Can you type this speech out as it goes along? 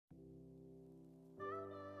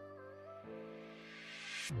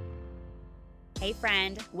Hey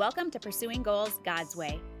friend, welcome to Pursuing Goals God's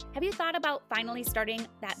Way. Have you thought about finally starting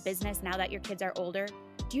that business now that your kids are older?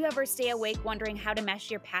 Do you ever stay awake wondering how to mesh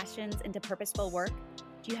your passions into purposeful work?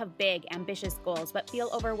 Do you have big, ambitious goals but feel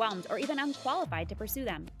overwhelmed or even unqualified to pursue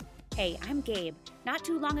them? Hey, I'm Gabe. Not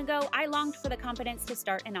too long ago, I longed for the confidence to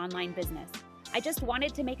start an online business. I just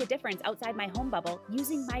wanted to make a difference outside my home bubble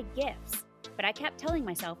using my gifts. But I kept telling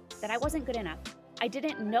myself that I wasn't good enough. I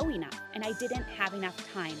didn't know enough, and I didn't have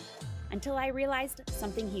enough time. Until I realized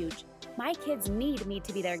something huge. My kids need me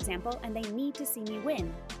to be their example, and they need to see me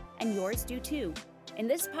win. And yours do too. In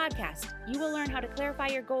this podcast, you will learn how to clarify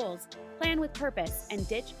your goals, plan with purpose, and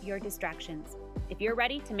ditch your distractions. If you're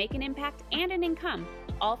ready to make an impact and an income,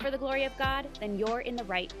 all for the glory of God, then you're in the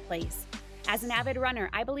right place. As an avid runner,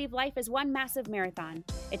 I believe life is one massive marathon.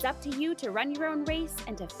 It's up to you to run your own race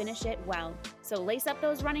and to finish it well. So lace up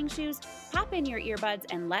those running shoes, pop in your earbuds,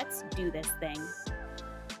 and let's do this thing.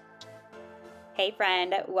 Hey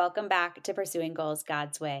friend, welcome back to Pursuing Goals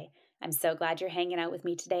God's Way. I'm so glad you're hanging out with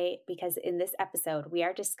me today because in this episode, we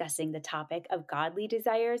are discussing the topic of godly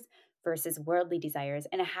desires versus worldly desires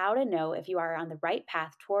and how to know if you are on the right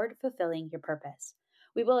path toward fulfilling your purpose.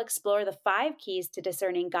 We will explore the 5 keys to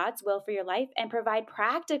discerning God's will for your life and provide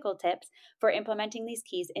practical tips for implementing these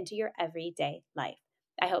keys into your everyday life.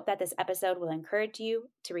 I hope that this episode will encourage you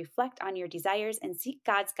to reflect on your desires and seek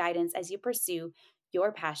God's guidance as you pursue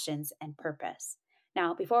your passions and purpose.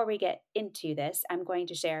 Now, before we get into this, I'm going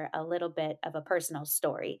to share a little bit of a personal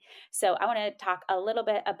story. So I want to talk a little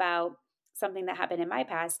bit about something that happened in my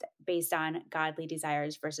past based on godly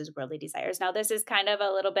desires versus worldly desires. Now, this is kind of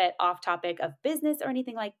a little bit off topic of business or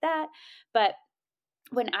anything like that, but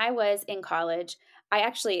when I was in college,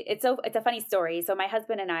 it's a funny story. So my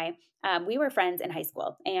husband and I, we were friends in high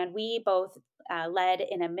school, and we both led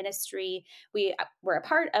in a ministry. We were a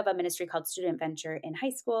part of a ministry called Student Venture in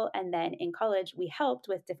high school. And then in college, we helped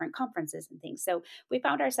with different conferences and things. So we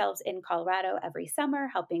found ourselves in Colorado every summer,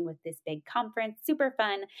 helping with this big conference, super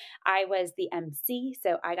fun. I was the MC,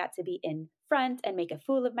 so I got to be in front and make a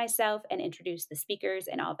fool of myself and introduce the speakers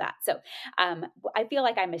and all that. So I feel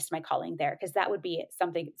like I missed my calling there because that would be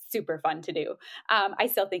something super fun to do. I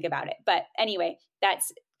still think about it. But anyway,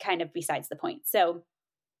 that's kind of besides the point. So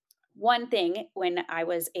one thing when I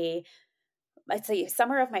was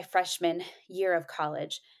summer of my freshman year of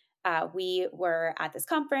college, we were at this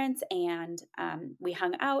conference and we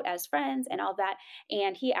hung out as friends and all that.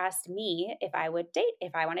 And he asked me if I wanted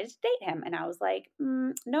to date him. And I was like,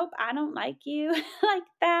 nope, I don't like you like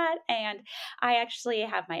that. And I actually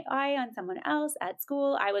have my eye on someone else at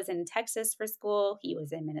school. I was in Texas for school. He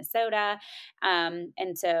was in Minnesota.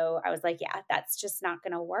 And so I was like, yeah, that's just not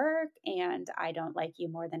going to work. And I don't like you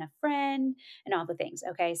more than a friend and all the things.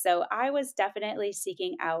 Okay. So I was definitely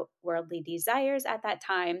seeking out worldly desires at that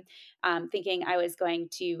time. Thinking I was going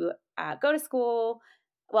to go to school.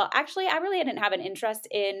 Well, actually, I really didn't have an interest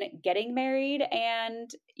in getting married. And,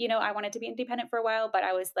 I wanted to be independent for a while, but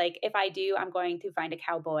I was like, if I do, I'm going to find a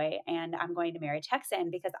cowboy and I'm going to marry a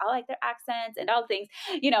Texan because I like their accents and all things.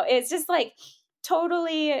 It's just like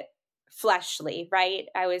totally fleshly, right?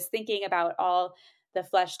 I was thinking about all the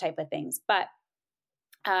flesh type of things. But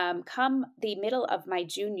come the middle of my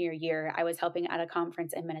junior year, I was helping at a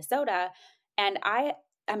conference in Minnesota, and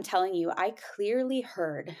I'm telling you, I clearly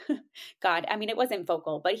heard God. I mean, it wasn't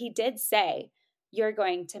vocal, but he did say, "You're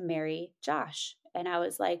going to marry Josh." And I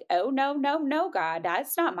was like, "Oh, no, no, no, God,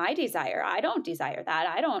 that's not my desire. I don't desire that.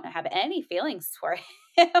 I don't have any feelings for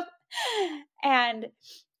him." And,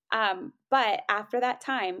 but after that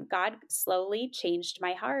time, God slowly changed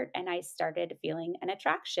my heart and I started feeling an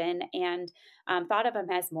attraction and thought of him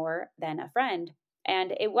as more than a friend.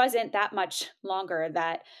 And it wasn't that much longer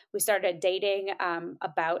that we started dating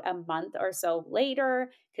about a month or so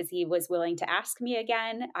later because he was willing to ask me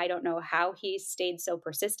again. I don't know how he stayed so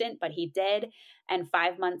persistent, but he did. And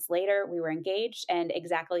 5 months later, we were engaged. And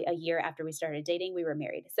exactly a year after we started dating, we were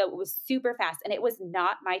married. So it was super fast. And it was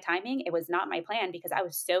not my timing. It was not my plan because I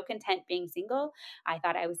was so content being single. I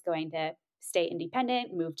thought I was going to stay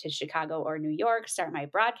independent, move to Chicago or New York, start my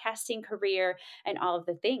broadcasting career and all of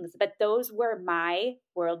the things. But those were my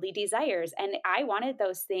worldly desires. And I wanted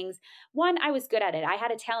those things. One, I was good at it. I had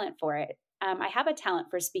a talent for it. I have a talent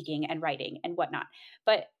for speaking and writing and whatnot.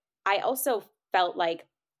 But I also felt like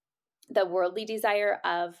the worldly desire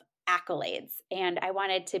of accolades, and I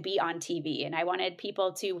wanted to be on TV and I wanted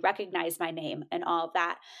people to recognize my name and all of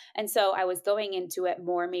that. And so I was going into it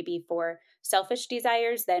more maybe for selfish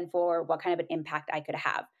desires than for what kind of an impact I could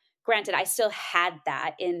have. Granted, I still had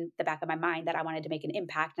that in the back of my mind that I wanted to make an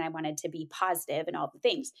impact and I wanted to be positive and all the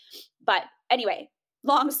things. But anyway,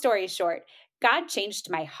 long story short, God changed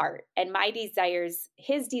my heart, and my desires,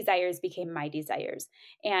 his desires became my desires.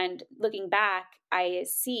 And looking back, I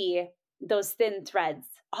see those thin threads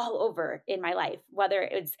all over in my life, whether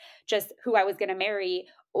it's just who I was going to marry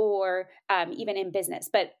or even in business.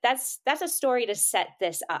 But that's a story to set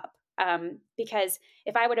this up. Because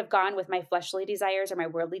if I would have gone with my fleshly desires or my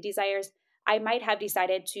worldly desires, I might have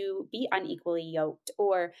decided to be unequally yoked,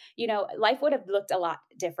 or, life would have looked a lot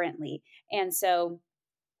differently. And so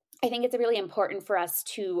I think it's really important for us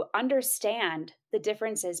to understand the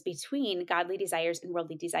differences between godly desires and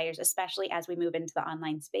worldly desires, especially as we move into the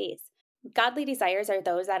online space. Godly desires are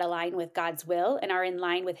those that align with God's will and are in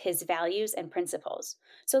line with his values and principles.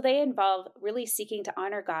 So they involve really seeking to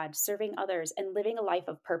honor God, serving others, and living a life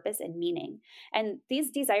of purpose and meaning. And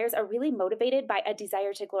these desires are really motivated by a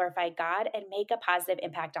desire to glorify God and make a positive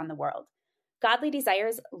impact on the world. Godly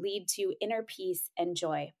desires lead to inner peace and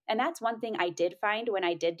joy. And that's one thing I did find when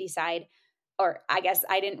I did decide, or I guess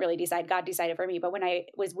I didn't really decide, God decided for me, but when I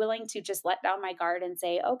was willing to just let down my guard and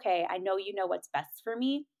say, okay, I know you know what's best for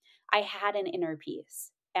me, I had an inner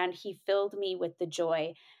peace, and he filled me with the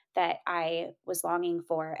joy that I was longing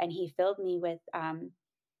for. And he filled me with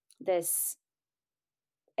this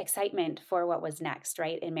excitement for what was next,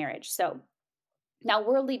 right, in marriage. So now,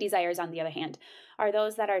 worldly desires, on the other hand, are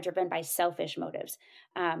those that are driven by selfish motives,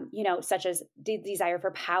 such as the desire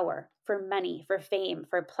for power, for money, for fame,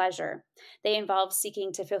 for pleasure. They involve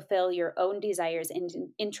seeking to fulfill your own desires and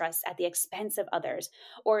interests at the expense of others,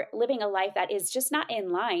 or living a life that is just not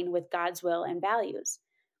in line with God's will and values.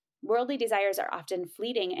 Worldly desires are often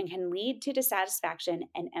fleeting and can lead to dissatisfaction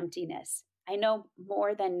and emptiness. I know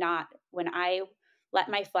more than not, when I let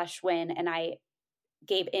my flesh win and I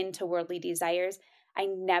gave in to worldly desires, I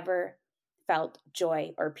never felt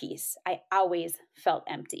joy or peace. I always felt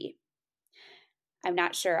empty. I'm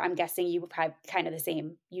not sure. I'm guessing you were probably kind of the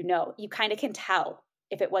same. You kind of can tell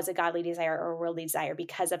if it was a godly desire or a worldly desire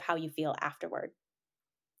because of how you feel afterward.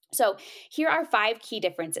 So here are 5 key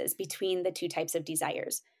differences between the two types of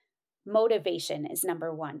desires. Motivation is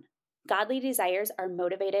number 1. Godly desires are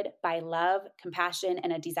motivated by love, compassion,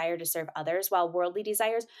 and a desire to serve others, while worldly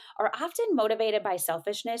desires are often motivated by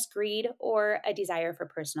selfishness, greed, or a desire for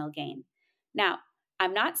personal gain. Now,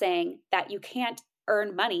 I'm not saying that you can't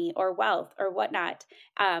earn money or wealth or whatnot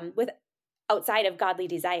with outside of godly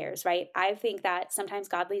desires, right? I think that sometimes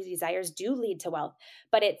godly desires do lead to wealth,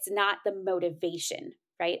 but it's not the motivation,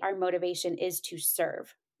 right? Our motivation is to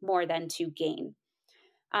serve more than to gain.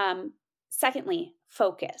 Secondly,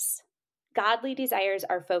 focus. Godly desires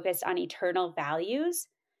are focused on eternal values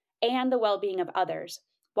and the well-being of others,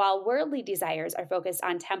 while worldly desires are focused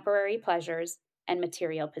on temporary pleasures and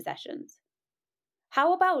material possessions.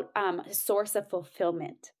 How about a source of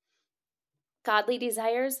fulfillment? Godly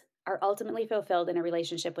desires are ultimately fulfilled in a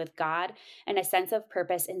relationship with God and a sense of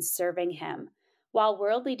purpose in serving him, while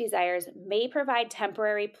worldly desires may provide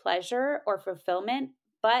temporary pleasure or fulfillment,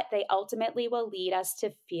 but they ultimately will lead us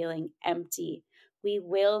to feeling empty. We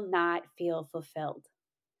will not feel fulfilled.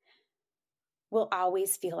 We'll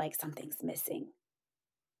always feel like something's missing.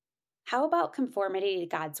 How about conformity to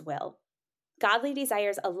God's will? Godly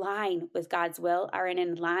desires align with God's will, are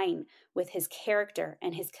in line with his character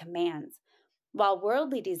and his commands, while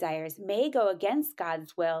worldly desires may go against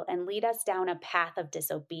God's will and lead us down a path of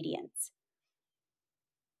disobedience.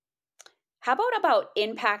 How about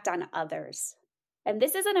impact on others? And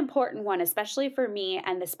this is an important one, especially for me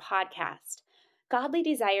and this podcast. Godly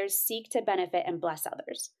desires seek to benefit and bless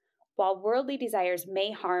others, while worldly desires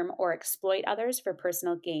may harm or exploit others for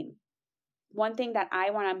personal gain. One thing that I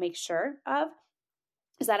want to make sure of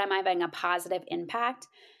is that I'm having a positive impact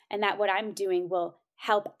and that what I'm doing will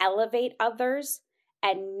help elevate others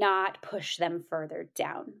and not push them further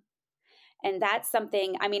down. And that's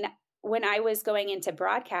something, when I was going into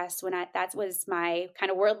broadcast, that was my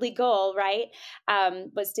kind of worldly goal, right?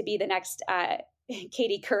 Was to be the next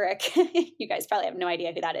Katie Couric. You guys probably have no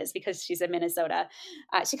idea who that is because she's in Minnesota.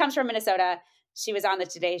 She comes from Minnesota. She was on the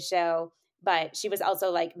Today Show, but she was also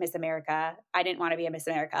like Miss America. I didn't want to be a Miss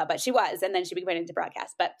America, but she was. And then she went into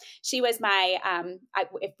broadcast. But she was my,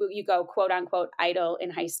 if you go quote unquote idol in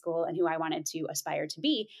high school and who I wanted to aspire to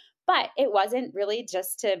be. But it wasn't really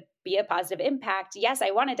just to be a positive impact. Yes,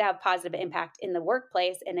 I wanted to have positive impact in the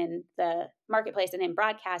workplace and in the marketplace and in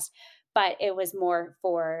broadcast, but it was more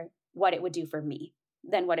for what it would do for me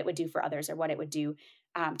than what it would do for others or what it would do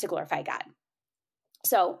to glorify God.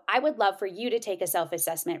 So I would love for you to take a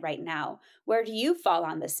self-assessment right now. Where do you fall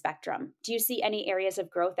on this spectrum? Do you see any areas of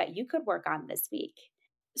growth that you could work on this week?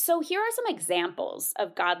 So here are some examples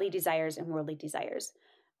of godly desires and worldly desires.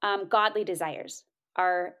 Godly desires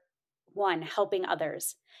are 1, helping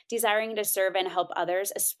others. Desiring to serve and help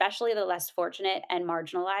others, especially the less fortunate and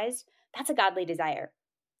marginalized, that's a godly desire.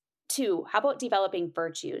 2, how about developing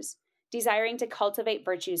virtues? Desiring to cultivate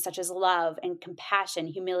virtues such as love and compassion,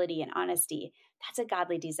 humility, and honesty, that's a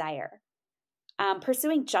godly desire.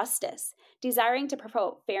 Pursuing justice, desiring to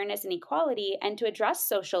promote fairness and equality and to address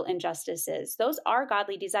social injustices. Those are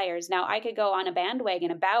godly desires. Now, I could go on a bandwagon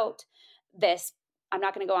about this. I'm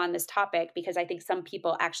not going to go on this topic because I think some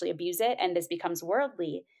people actually abuse it and this becomes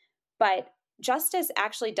worldly. But justice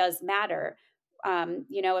actually does matter.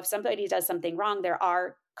 If somebody does something wrong, there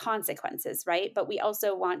are consequences, right? But we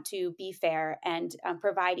also want to be fair and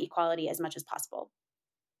provide equality as much as possible.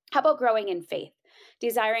 How about growing in faith?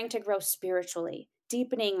 Desiring to grow spiritually,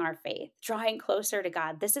 deepening our faith, drawing closer to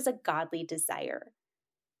God. This is a godly desire.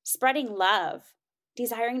 Spreading love,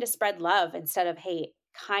 desiring to spread love instead of hate,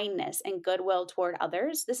 kindness, and goodwill toward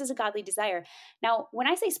others. This is a godly desire. Now, when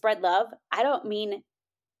I say spread love, I don't mean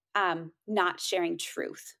not sharing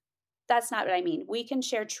truth. That's not what I mean. We can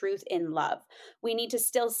share truth in love. We need to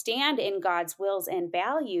still stand in God's wills and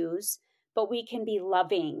values, but we can be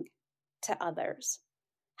loving to others.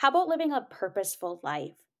 How about living a purposeful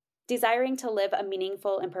life? Desiring to live a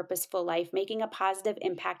meaningful and purposeful life, making a positive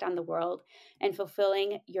impact on the world, and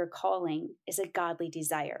fulfilling your calling is a godly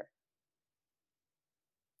desire.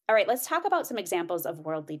 All right, let's talk about some examples of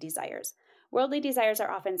worldly desires. Worldly desires are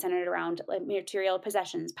often centered around material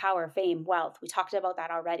possessions, power, fame, wealth. We talked about that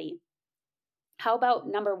already. How about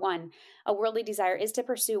number 1? A worldly desire is to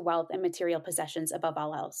pursue wealth and material possessions above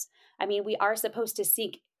all else. I mean, we are supposed to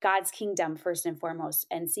seek God's kingdom first and foremost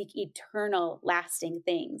and seek eternal, lasting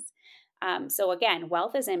things. So again,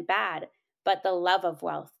 wealth isn't bad, but the love of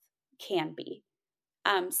wealth can be.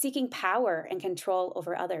 Seeking power and control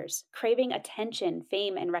over others, craving attention,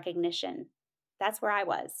 fame, and recognition. That's where I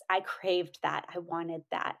was. I craved that. I wanted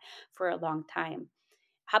that for a long time.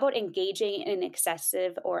 How about engaging in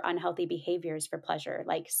excessive or unhealthy behaviors for pleasure,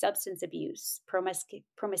 like substance abuse,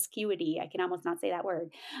 promiscuity? I can almost not say that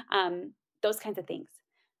word. Those kinds of things.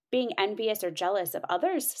 Being envious or jealous of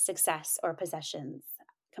others' success or possessions.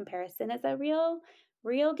 Comparison is a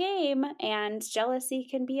real game, and jealousy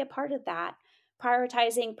can be a part of that.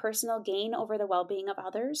 Prioritizing personal gain over the well-being of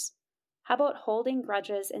others. How about holding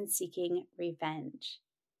grudges and seeking revenge?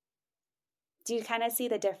 Do you kind of see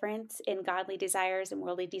the difference in godly desires and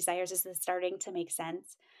worldly desires? Is this starting to make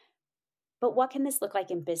sense? But what can this look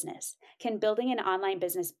like in business? Can building an online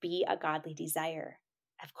business be a godly desire?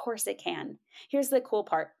 Of course it can. Here's the cool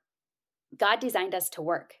part. God designed us to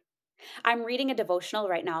work. I'm reading a devotional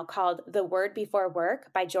right now called The Word Before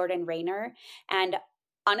Work by Jordan Raynor. And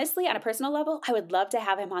honestly, on a personal level, I would love to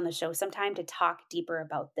have him on the show sometime to talk deeper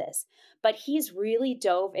about this. But he's really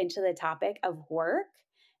dove into the topic of work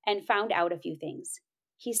and found out a few things.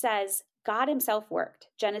 He says, God himself worked,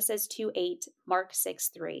 Genesis 2:8, Mark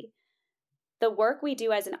 6:3. The work we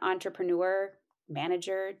do as an entrepreneur,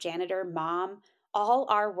 manager, janitor, mom, all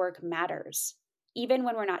our work matters, even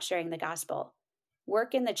when we're not sharing the gospel.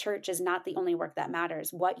 Work in the church is not the only work that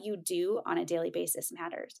matters. What you do on a daily basis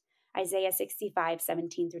matters. Isaiah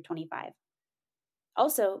 65:17-25.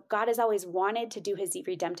 Also, God has always wanted to do his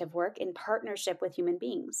redemptive work in partnership with human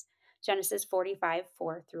beings. Genesis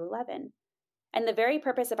 45:4-11. And the very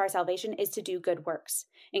purpose of our salvation is to do good works,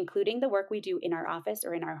 including the work we do in our office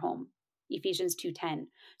or in our home. Ephesians 2:10.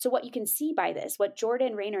 So what you can see by this, what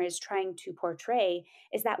Jordan Raynor is trying to portray,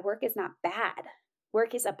 is that work is not bad.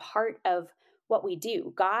 Work is a part of what we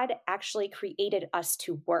do. God actually created us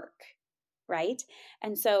to work, right?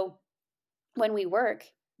 And so when we work,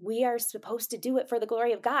 we are supposed to do it for the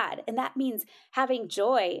glory of God. And that means having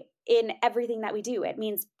joy in everything that we do. It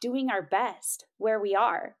means doing our best where we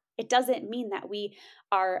are. It doesn't mean that we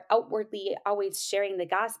are outwardly always sharing the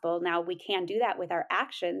gospel. Now, we can do that with our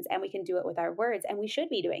actions and we can do it with our words, and we should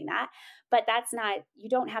be doing that. But that's not, you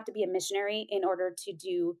don't have to be a missionary in order to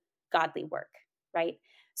do godly work, right?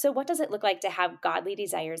 So what does it look like to have godly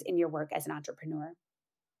desires in your work as an entrepreneur?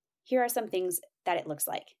 Here are some things that it looks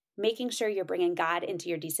like. Making sure you're bringing God into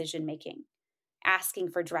your decision making,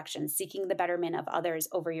 asking for direction, seeking the betterment of others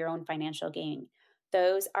over your own financial gain.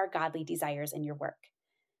 Those are godly desires in your work.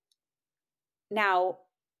 Now,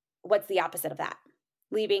 what's the opposite of that?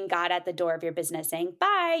 Leaving God at the door of your business saying,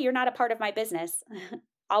 bye, you're not a part of my business.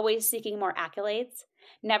 Always seeking more accolades,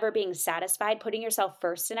 never being satisfied, putting yourself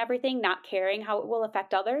first in everything, not caring how it will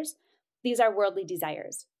affect others. These are worldly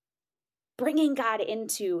desires. Bringing God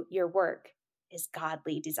into your work is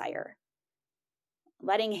godly desire.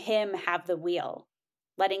 Letting him have the wheel,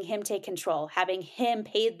 letting him take control, having him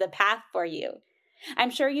pave the path for you. I'm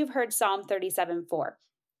sure you've heard Psalm 37:4.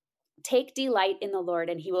 Take delight in the Lord,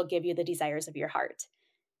 and he will give you the desires of your heart.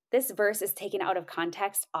 This verse is taken out of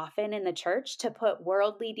context often in the church to put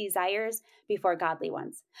worldly desires before godly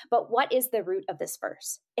ones. But what is the root of this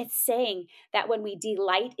verse? It's saying that when we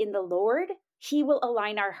delight in the Lord, he will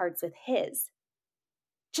align our hearts with his.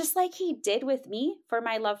 Just like he did with me for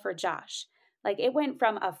my love for Josh. Like it went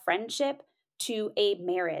from a friendship to a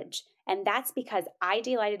marriage. And that's because I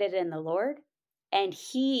delighted in the Lord and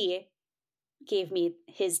he gave me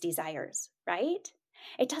his desires, right?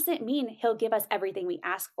 It doesn't mean he'll give us everything we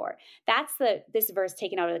ask for. That's this verse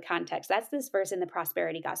taken out of the context. That's this verse in the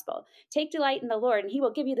prosperity gospel. Take delight in the Lord and he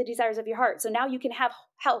will give you the desires of your heart. So now you can have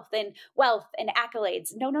health and wealth and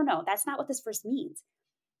accolades. No. That's not what this verse means.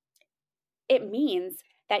 It means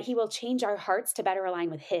that he will change our hearts to better align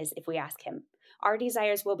with his if we ask him. Our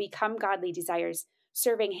desires will become godly desires,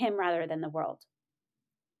 serving him rather than the world.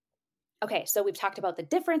 Okay, so we've talked about the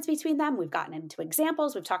difference between them. We've gotten into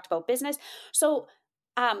examples. We've talked about business. So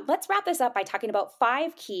let's wrap this up by talking about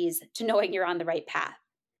 5 keys to knowing you're on the right path.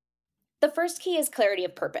 The first key is clarity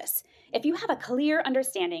of purpose. If you have a clear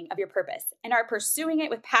understanding of your purpose and are pursuing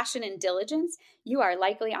it with passion and diligence, you are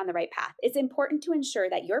likely on the right path. It's important to ensure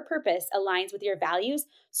that your purpose aligns with your values,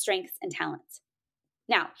 strengths, and talents.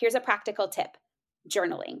 Now, here's a practical tip: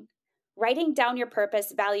 journaling. Writing down your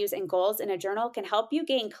purpose, values, and goals in a journal can help you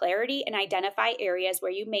gain clarity and identify areas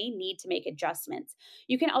where you may need to make adjustments.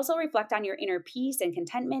 You can also reflect on your inner peace and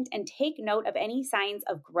contentment and take note of any signs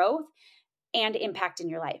of growth and impact in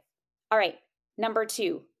your life. All right, number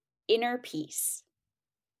 2, inner peace.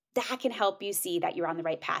 That can help you see that you're on the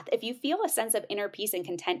right path. If you feel a sense of inner peace and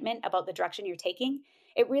contentment about the direction you're taking,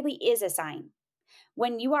 it really is a sign.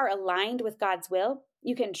 When you are aligned with God's will,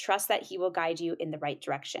 you can trust that he will guide you in the right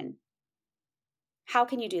direction. How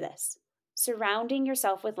can you do this? Surrounding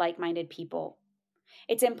yourself with like-minded people.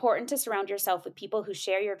 It's important to surround yourself with people who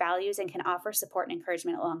share your values and can offer support and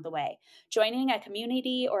encouragement along the way. Joining a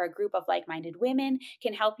community or a group of like-minded women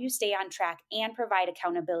can help you stay on track and provide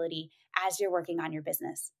accountability as you're working on your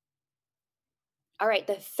business. All right,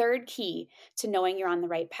 the third key to knowing you're on the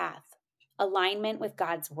right path: alignment with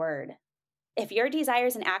God's word. If your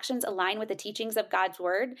desires and actions align with the teachings of God's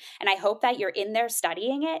word, and I hope that you're in there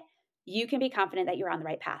studying it, you can be confident that you're on the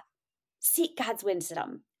right path. Seek God's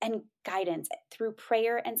wisdom and guidance through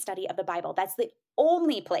prayer and study of the Bible. That's the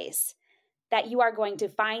only place that you are going to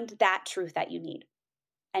find that truth that you need,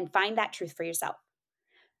 and find that truth for yourself.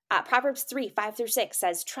 Proverbs 3:5-6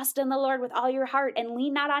 says, "Trust in the Lord with all your heart and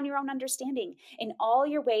lean not on your own understanding. In all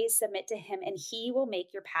your ways submit to him, and he will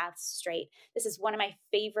make your paths straight." This is one of my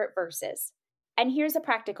favorite verses. And here's a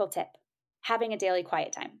practical tip: having a daily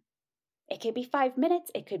quiet time. It could be 5 minutes.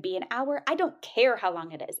 It could be an hour. I don't care how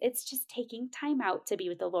long it is. It's just taking time out to be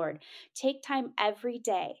with the Lord. Take time every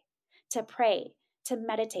day to pray, to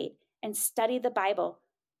meditate, and study the Bible.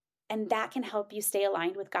 And that can help you stay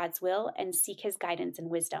aligned with God's will and seek his guidance and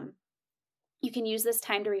wisdom. You can use this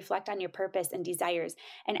time to reflect on your purpose and desires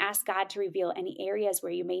and ask God to reveal any areas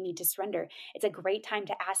where you may need to surrender. It's a great time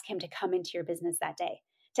to ask him to come into your business that day,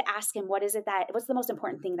 to ask him, what's the most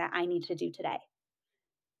important thing that I need to do today?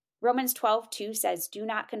 Romans 12:2 says, "Do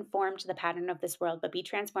not conform to the pattern of this world, but be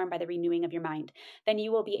transformed by the renewing of your mind. Then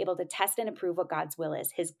you will be able to test and approve what God's will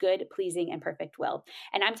is, his good, pleasing, and perfect will."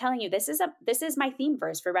 And I'm telling you, this is my theme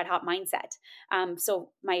verse for Red Hot Mindset.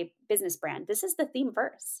 So my business brand, this is the theme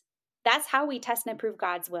verse. That's how we test and approve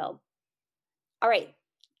God's will. All right,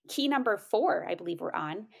 key number 4, I believe we're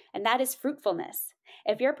on, and that is fruitfulness.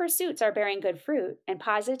 If your pursuits are bearing good fruit and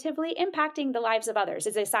positively impacting the lives of others,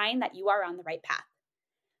 it's a sign that you are on the right path.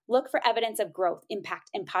 Look for evidence of growth, impact,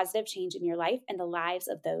 and positive change in your life and the lives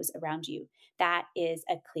of those around you. That is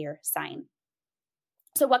a clear sign.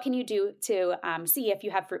 So what can you do to see if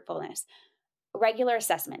you have fruitfulness? Regular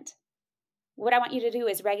assessment. What I want you to do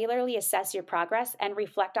is regularly assess your progress and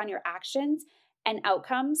reflect on your actions and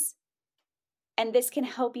outcomes. And this can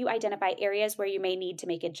help you identify areas where you may need to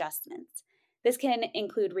make adjustments. This can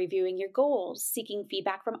include reviewing your goals, seeking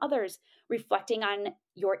feedback from others, reflecting on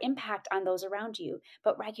your impact on those around you.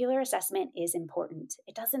 But regular assessment is important.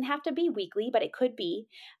 It doesn't have to be weekly, but it could be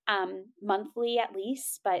monthly at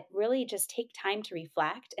least. But really just take time to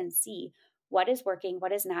reflect and see what is working,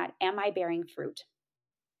 what is not. Am I bearing fruit?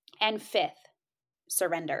 And 5th,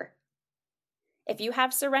 surrender. If you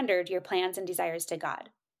have surrendered your plans and desires to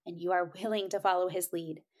God, and you are willing to follow his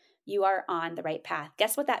lead, you are on the right path.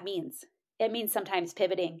 Guess what that means? It means sometimes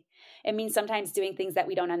pivoting. It means sometimes doing things that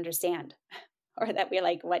we don't understand, or that we're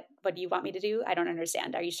like, what do you want me to do? I don't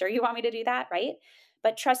understand. Are you sure you want me to do that? Right?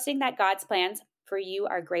 But trusting that God's plans for you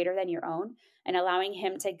are greater than your own and allowing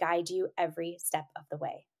him to guide you every step of the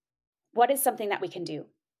way. What is something that we can do?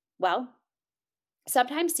 Well,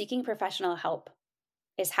 sometimes seeking professional help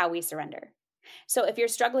is how we surrender. So if you're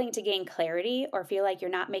struggling to gain clarity or feel like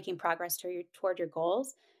you're not making progress toward your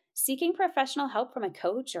goals, seeking professional help from a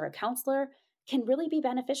coach or a counselor can really be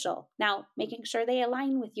beneficial. Now, making sure they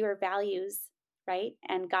align with your values, right,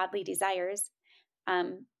 and godly desires.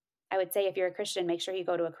 I would say if you're a Christian, make sure you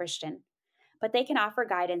go to a Christian. But they can offer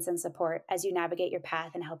guidance and support as you navigate your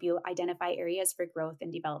path and help you identify areas for growth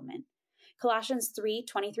and development. Colossians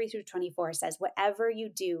 3:23-24 says, "Whatever you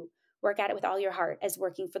do, work at it with all your heart as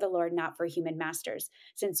working for the Lord, not for human masters,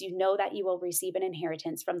 since you know that you will receive an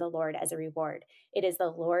inheritance from the Lord as a reward. It is the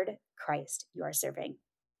Lord Christ you are serving."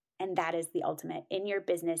 And that is the ultimate in your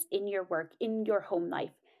business, in your work, in your home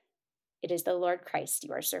life. It is the Lord Christ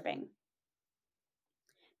you are serving.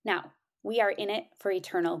 Now, we are in it for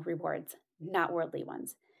eternal rewards, not worldly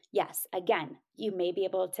ones. Yes, again, you may be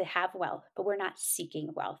able to have wealth, but we're not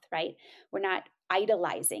seeking wealth, right? We're not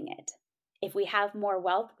idolizing it. If we have more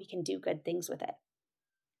wealth, we can do good things with it.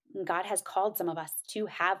 And God has called some of us to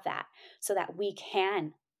have that so that we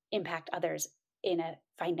can impact others in a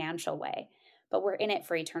financial way, but we're in it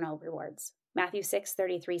for eternal rewards. Matthew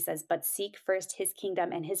 6:33 says, "But seek first his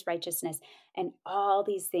kingdom and his righteousness, and all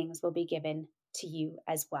these things will be given to you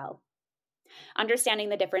as well." Understanding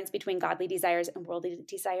the difference between godly desires and worldly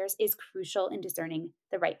desires is crucial in discerning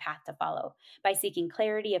the right path to follow. By seeking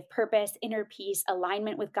clarity of purpose, inner peace,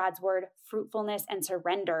 alignment with God's word, fruitfulness, and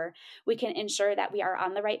surrender, we can ensure that we are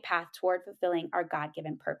on the right path toward fulfilling our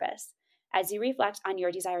God-given purpose. As you reflect on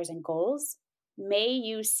your desires and goals, may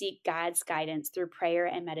you seek God's guidance through prayer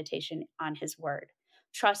and meditation on his word.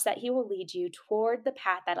 Trust that he will lead you toward the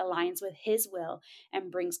path that aligns with his will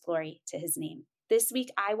and brings glory to his name. This week,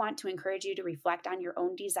 I want to encourage you to reflect on your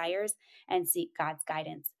own desires and seek God's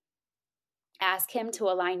guidance. Ask him to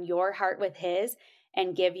align your heart with his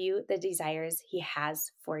and give you the desires he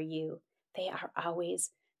has for you. They are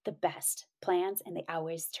always the best plans, and they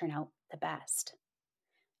always turn out the best.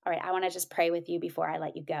 All right, I want to just pray with you before I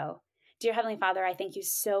let you go. Dear Heavenly Father, I thank you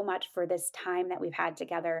so much for this time that we've had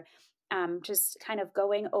together, just kind of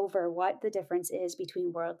going over what the difference is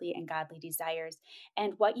between worldly and godly desires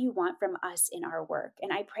and what you want from us in our work.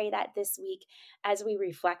 And I pray that this week, as we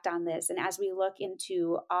reflect on this and as we look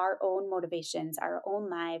into our own motivations, our own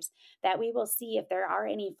lives, that we will see if there are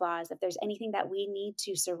any flaws, if there's anything that we need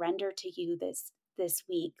to surrender to you this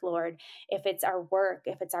week, Lord, if it's our work,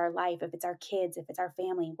 if it's our life, if it's our kids, if it's our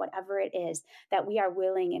family, whatever it is, that we are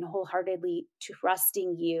willing and wholeheartedly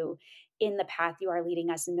trusting you in the path you are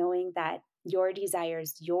leading us, knowing that your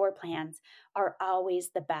desires, your plans are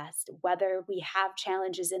always the best. Whether we have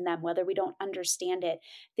challenges in them, whether we don't understand it,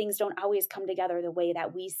 things don't always come together the way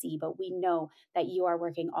that we see, but we know that you are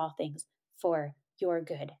working all things for your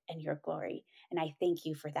good and your glory. And I thank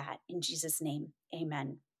you for that. In Jesus' name,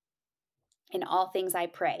 amen. In all things I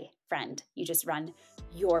pray, friend, you just run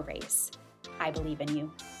your race. I believe in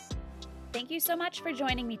you. Thank you so much for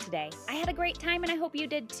joining me today. I had a great time and I hope you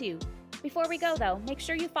did too. Before we go though, make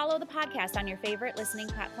sure you follow the podcast on your favorite listening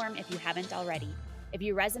platform if you haven't already. If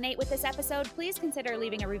you resonate with this episode, please consider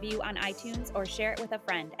leaving a review on iTunes or share it with a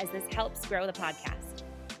friend as this helps grow the podcast.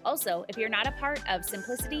 Also, if you're not a part of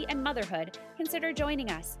Simplicity and Motherhood, consider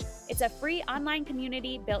joining us. It's a free online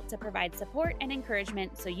community built to provide support and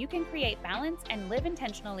encouragement so you can create balance and live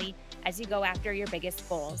intentionally as you go after your biggest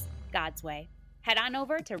goals, God's way. Head on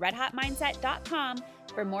over to redhotmindset.com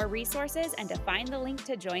for more resources and to find the link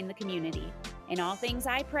to join the community. In all things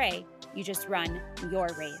I pray, you just run your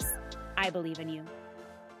race. I believe in you.